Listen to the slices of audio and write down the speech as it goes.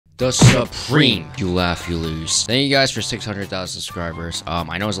the Supreme. You laugh, you lose. Thank you guys for 600,000 subscribers.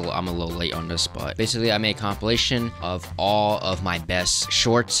 I know I'm a little late on this, but basically I made a compilation of all of my best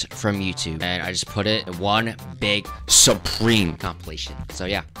shorts from YouTube, and I just put it in one big Supreme compilation. So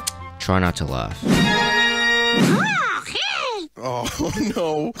yeah, try not to laugh. Oh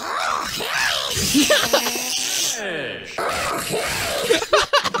no.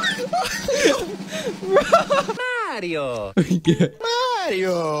 Mario. Okay.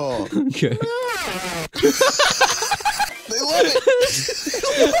 Mario. Okay. They love it.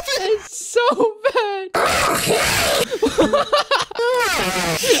 It's so bad.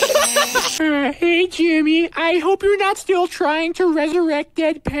 Hey Jimmy, I hope you're not still trying to resurrect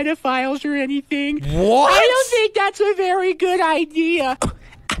dead pedophiles or anything. What? I don't think that's a very good idea.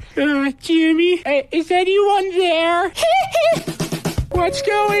 Jimmy, is anyone there? What's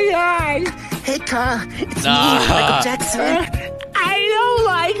going on? Hey Carl, it's me, Michael Jackson. I don't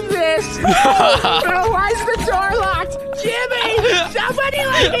like this. Why is the door locked? Jimmy, somebody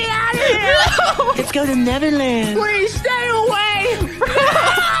let me out of here. Let's go to Neverland. Please stay away.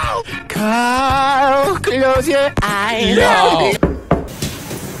 Carl, close your eyes. No.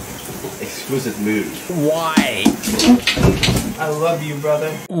 Exquisite mood. Why? I love you,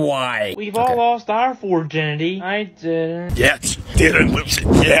 brother. Why? We've all lost our virginity. I didn't. Yet. Didn't lose it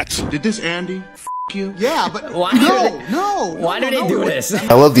yet. Did this Andy you? Yeah, but Why Why do they do this?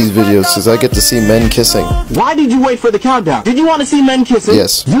 I love these videos because I get to see men kissing. Why did you wait for the countdown? Did you want to see men kissing?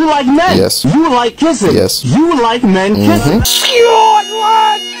 Yes. You like men? Yes. You like kissing? Yes. You like men kissing?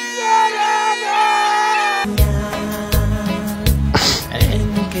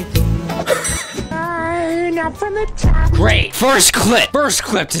 Not from the top. Great. First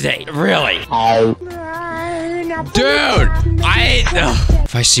clip today. Really? Dude,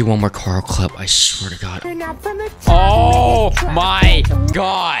 if I see one more Carl clip, I swear to God. Oh my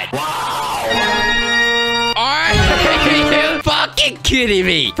God. Are you fucking kidding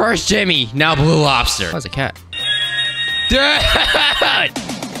me? First Jimmy, now Blue Lobster. That was a cat. Dude.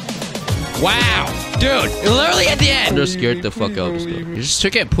 Wow. Dude, literally at the end. I'm just scared the fuck out of this guy. You just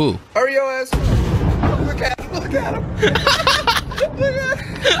took it poo. Hurry your ass. Look at him. Look at him. Look at him.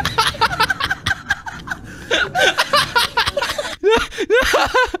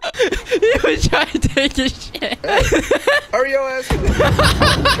 He was trying to take his shit. Hurry your ass.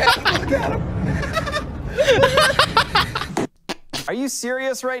 Look at him. Are you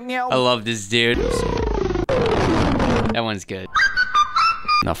serious right now? I love this dude. That one's good.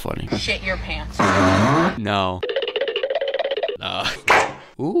 Not funny. Shit your pants. No. No.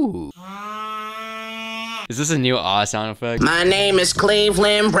 Ooh. Is this a new sound effect? My name is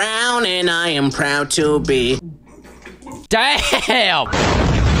Cleveland Brown, and I am proud to be. Damn!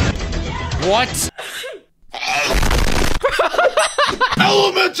 What?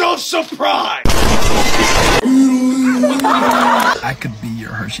 Element of surprise. I could be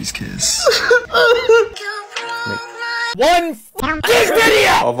your Hershey's Kiss. One big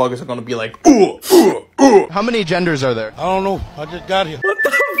video. All vloggers are gonna be like, ooh, ooh, ooh. How many genders are there? I don't know. I just got here.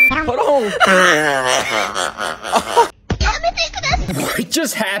 Hold on. What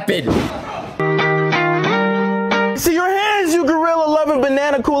just happened? See your hands, you gorilla-loving,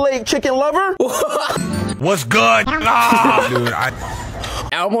 banana Kool-Aid chicken lover. What's good? Dude,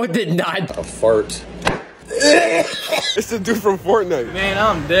 Elmo did not. A fart. It's the dude from Fortnite. Man,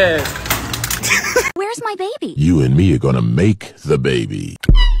 I'm dead. Where's my baby? You and me are gonna make the baby.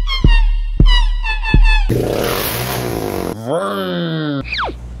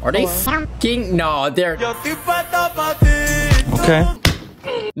 Are they fucking? No, they're. Okay.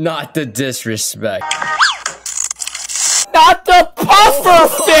 Not the disrespect. Not the puffer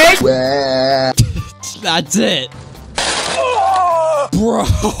fish. That's it. Bro.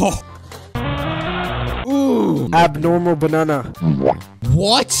 Ooh. Abnormal banana.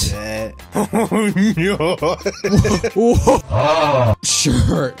 What?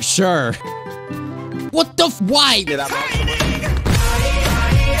 Sure, sure. What the why?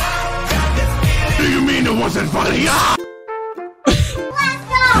 Do you mean it wasn't funny? No.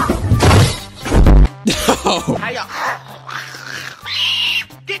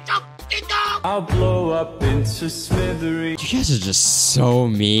 I'll blow up into smithereens. You guys are just so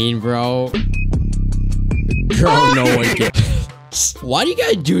mean, bro. Girl, no one can. Why do you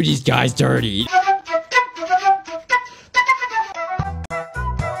guys do these guys dirty?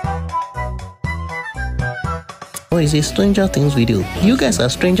 Oh, is it Stranger Things video? You guys are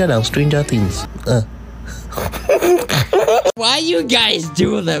stranger than Stranger Things. Why you guys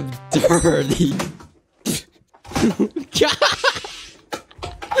do them dirty? God.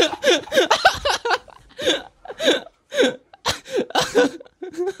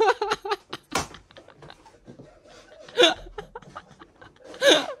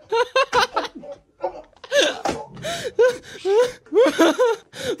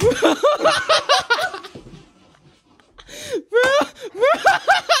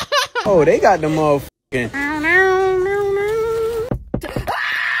 Oh, they got the motherfucking.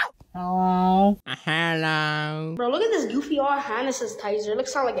 Hello. Hello. Bro, look at this goofy ass Hannes-tizer. It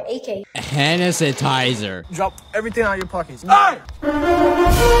looks like an AK. Hannes-tizer. Drop everything out of your pockets. Hey!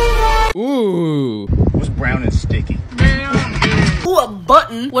 Ooh. What's brown and sticky? Ooh, a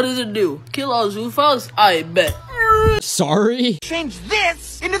button? What does it do? Kill all Zoofos? I bet. Sorry? Change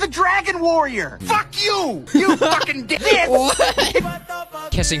this into the Dragon Warrior. Fuck you! You fucking did this!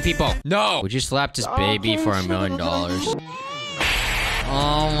 What? Kissing people. No! Would you slap this baby for $1 million?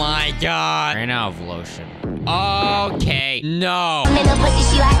 Oh my god. Ran out of lotion. Okay. No.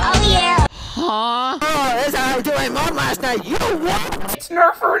 Oh yeah. Huh? Oh, that's how I was doing mom last night. You what? It's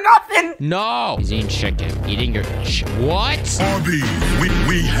Nerf for nothing. No. He's eating chicken. Eating your what? We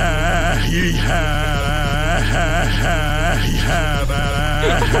have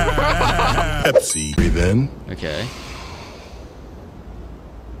Pepsi. Breathe in. Okay.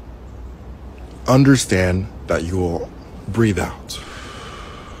 Understand that you will breathe out.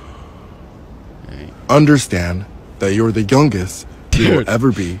 Understand that you're the youngest you will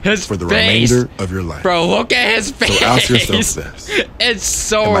ever be for the remainder of your life. Bro, look at his face. So ask yourself this. It's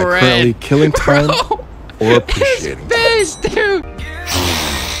so Am I red. currently killing time or appreciating time? His face, dude.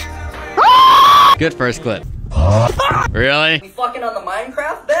 Good first clip. Really? We fucking on the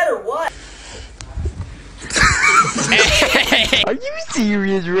Minecraft bed or what? Are you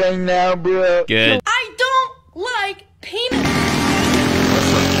serious right now, bro? Good. I don't like penis.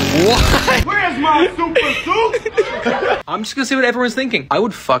 What? Where's my super suit? I'm just gonna see what everyone's thinking. I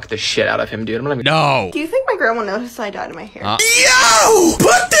would fuck the shit out of him, dude. I'm gonna. No. Do you think my grandma noticed I dyed my hair? Yo!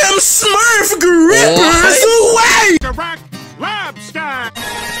 Put them Smurf grippers away! Direct lobster.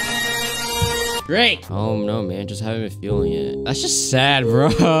 Great. Oh no, man, just haven't been feeling it. That's just sad, bro.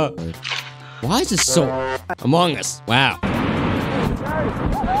 Why is it so Among Us? Wow.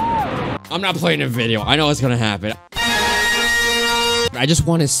 I'm not playing a video. I know what's gonna happen. I just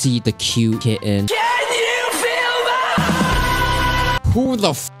want to see the cute kitten. Can you feel that? Who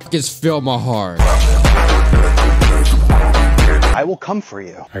the fuck is Phil Mahar? I will come for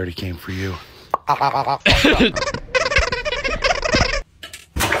you. I already came for you.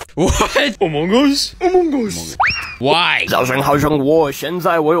 What? Among Us? Among Us. Why? Are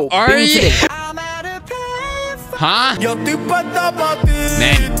you? Huh?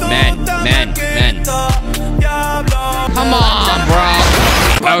 Men. Come on, bro.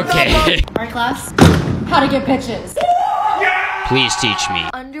 Okay. Art class. How to get bitches. Please teach me.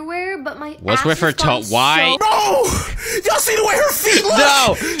 Underwear, but my What's with her toe? Why? Bro! Y'all see the way her feet look?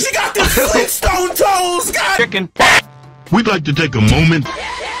 No! She got them Flintstone toes, God! Chicken. We'd like to take a moment.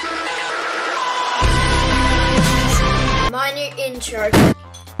 Mine are in charge.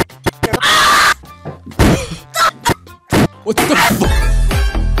 What the fuck?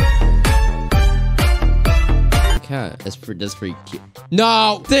 Cat, that's pretty cute.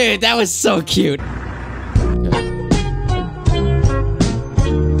 No, dude, that was so cute.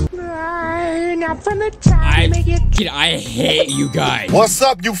 Now from the top, I hate you guys. What's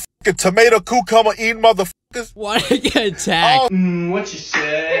up, you fucking tomato cucumber eating motherfuckers? Why did I get attacked? What you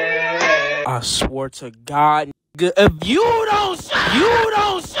say? I swear to God, if you don't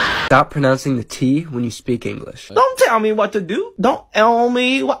stop pronouncing the T when you speak English. Don't tell me what to do. Don't tell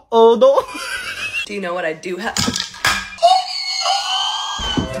me what to do. Do you know what I do have?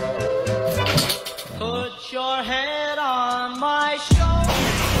 Put your head on my shoulder.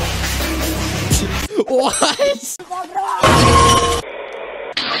 What?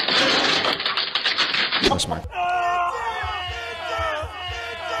 No smirk.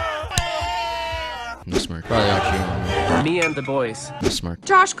 No smirk. Probably actually. Me and the boys. No smirk.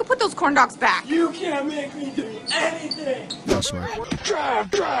 Josh, go put those corn dogs back. You can't make me do anything. No smirk.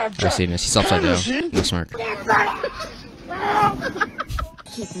 I've seen this. He's upside down. No smirk.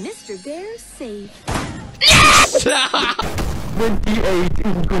 Keep Mr. Bear safe. 28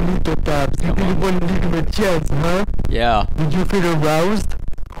 incognito tabs. You didn't want to leave him a chance, huh? Yeah. Did you feel aroused?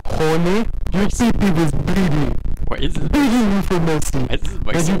 Horny? Your PP was bleeding. Why is it? Begging you for mercy. Why is this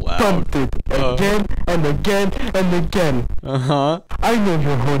mic And so you loud? pumped it again and again and again. Uh-huh. I know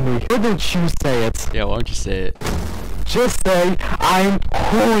you're horny. Why don't you say it? Yeah, why don't you say it? Just say, I'm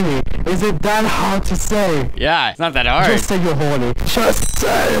horny. Is it that hard to say? Yeah, it's not that hard. Just say you're horny. Just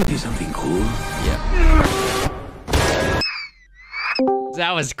say. Do something cool. Yeah.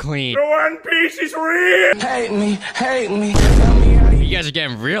 That was clean. One Piece is real. Hate me. You guys are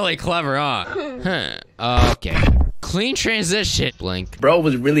getting really clever, huh? Okay. Clean transition. Blink. Bro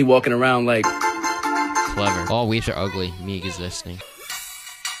was really walking around like. Clever. All weeps are ugly. Me existing.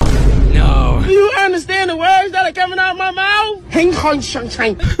 No! No. Do you understand the words that are coming out of my mouth? Hang on,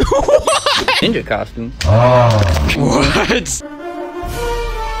 sunshine. Ninja costume. What?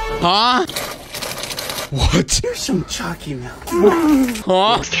 Huh? What? Here's some chalky milk.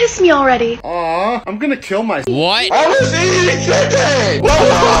 Huh? Kiss me already. Aw, I'm gonna kill myself. What? I was eating chicken!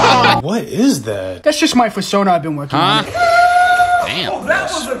 What is that? That's just my persona I've been working on. Damn. Oh,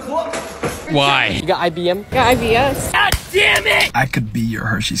 that was a close. Why? You got IBM? Got IBS. God damn it! I could be your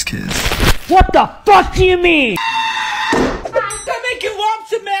Hershey's Kiss. What the fuck do you mean? They're making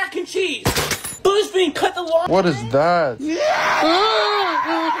lobster mac and cheese. Blue's being cut the lobster. What is that?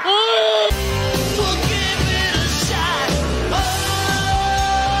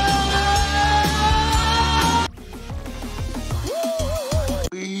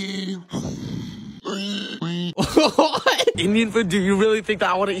 What? Indian food? Do you really think that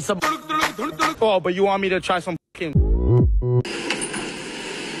I want to eat some? Oh, but you want me to try some fucking...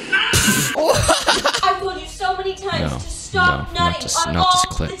 I've told you so many times to stop nutting on not this all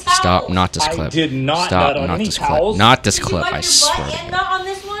clip. the towels. Stop, not this clip. I did not Stop, nut on not any this clip. towels. Not this Did you clip, wipe I your swear butt to and God. nut on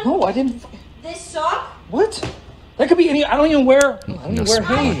this one? No, I didn't. This sock? What? That could be any. I don't even wear. I don't even wear I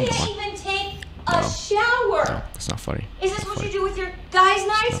hanes. can't even take a shower. No, that's not funny. Is this what you do with your guys'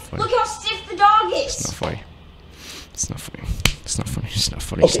 nights? funny. Look how stiff the dog It's is. not funny. It's not funny. It's not funny. It's not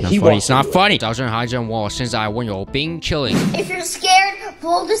funny. Okay, It's not he funny. walked It's not funny. 早上还讲我现在问有病 chilling. If you're scared,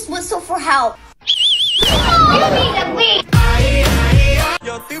 blow this whistle for help. You need a beat.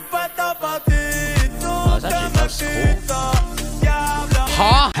 That's cool.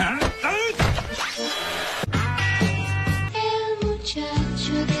 Huh?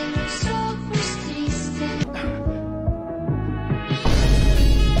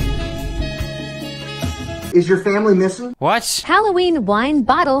 Is your family missing? What? Halloween wine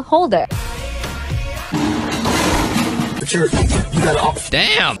bottle holder.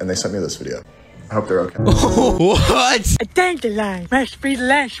 Damn. And they sent me this video. I hope they're okay. What? A dandelion must be the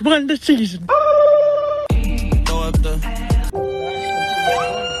last one this season.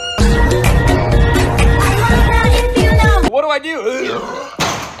 What do I do?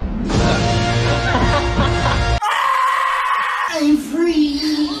 I'm free.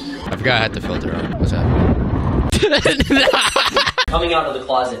 I forgot I had the filter on. What's happening? Coming out of the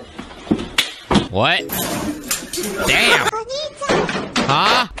closet. What? Damn.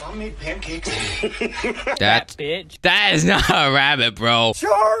 Huh? Mom made pancakes. That is not a rabbit, bro.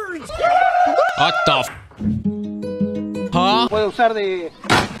 Charge! What the f? Huh? Puedo usar de...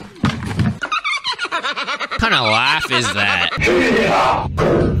 What kind of laugh is that?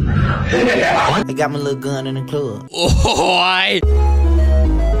 I got my little gun in the club. What?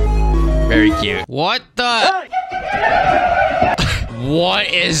 Very cute. What the? What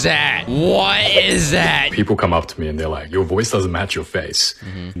is that? What is that? People come up to me and they're like, your voice doesn't match your face.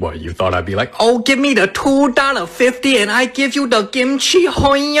 What, you thought I'd be like, oh, give me the $2.50 and I give you the kimchi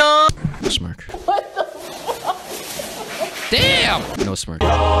hoya? Smirk. What the fuck? Damn! No smirk.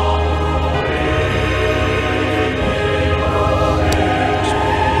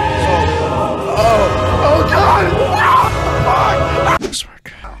 Oh God! No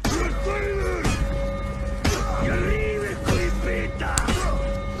smirk.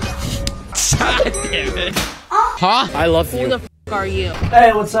 God damn it. Huh? I love you. Who the f are you?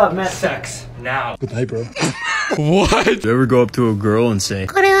 Hey, what's up, man? Sex. Now. Good night, bro. What? You ever go up to a girl and say,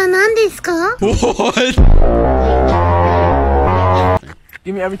 これは何ですか? What?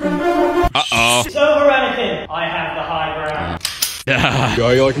 Give me everything. Uh-oh. So, Anakin, I have the high ground. How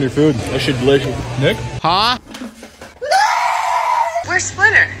you liking your food? That shit delicious. Nick? Huh? Where's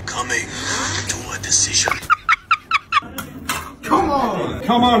Splinter? Coming to a decision. Come on!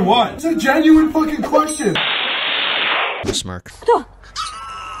 Come on what? It's a genuine fucking question. No smirk. No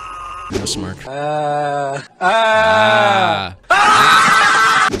smirk. No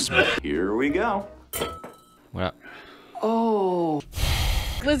smirk. Here we go. What up? Oh.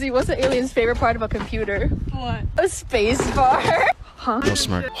 Lizzie, what's the alien's favorite part of a computer? What? A space bar. Huh? No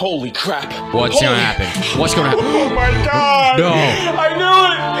smirk. Holy crap. What's gonna happen? What's gonna happen? Oh my God. No. I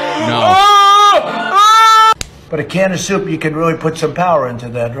knew it. No. Oh! But a can of soup, you can really put some power into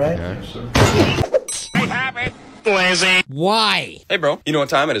that, right? Be happy. Lazy. Why? Hey, bro. You know what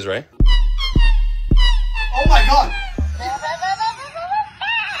time it is, right? Oh my God!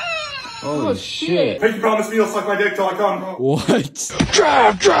 Oh shit. Hey, you promised me you'll suck my dick till I come. What?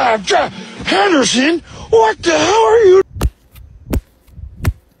 Drive. Henderson, what the hell are you?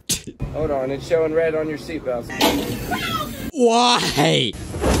 Hold on, it's showing red on your seatbelt. Why?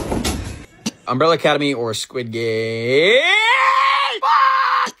 Umbrella Academy or Squid Game?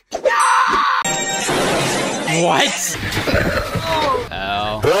 What?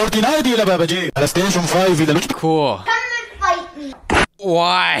 Oh. Cool. Come and fight me.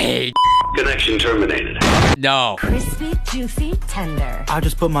 Why? Connection terminated. No. Crispy, juicy, tender. I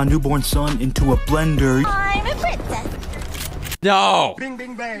just put my newborn son into a blender. I'm a princess. No. Bing,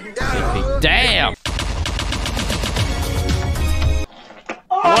 bing, bang. Damn.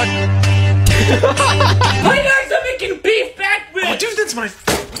 What? My guys are making beef back ribs. Oh, dude, that's my.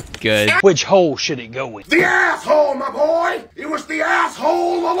 Good. Which hole should it go with? The asshole, my boy! It was the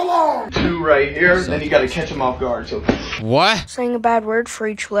asshole all along! 2 right here, then you gotta catch him off guard. So. What? Saying a bad word for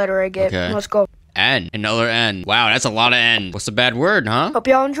each letter I get. Okay. Let's go. N. Another N. Wow, that's a lot of N. What's the bad word, huh? Hope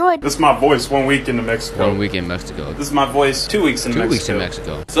y'all enjoyed. This is my voice 1 week in Mexico. 1 week in Mexico. This is my voice 2 weeks in Mexico. 2 weeks in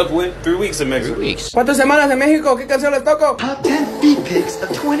Mexico. Subway, 3 weeks in Mexico. 3 weeks. ¿Cuántas semanas en México? ¿Qué canción les toco? Top 10 feet pics of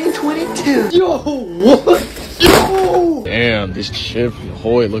 2022. Yo, what? Yo! Damn, this chip,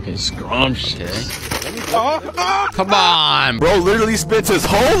 Hoy looking scrumptious. Come on. Bro literally spent his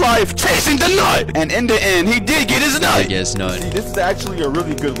whole life chasing the nut. And in the end, he did get his nut. Yes, nut. See, this is actually a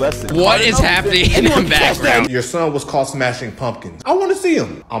really good lesson. What is happening in the background? Your son was caught smashing pumpkins. I want to see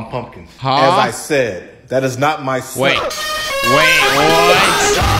him. I'm pumpkins. Huh? As I said, that is not my son. Wait, what?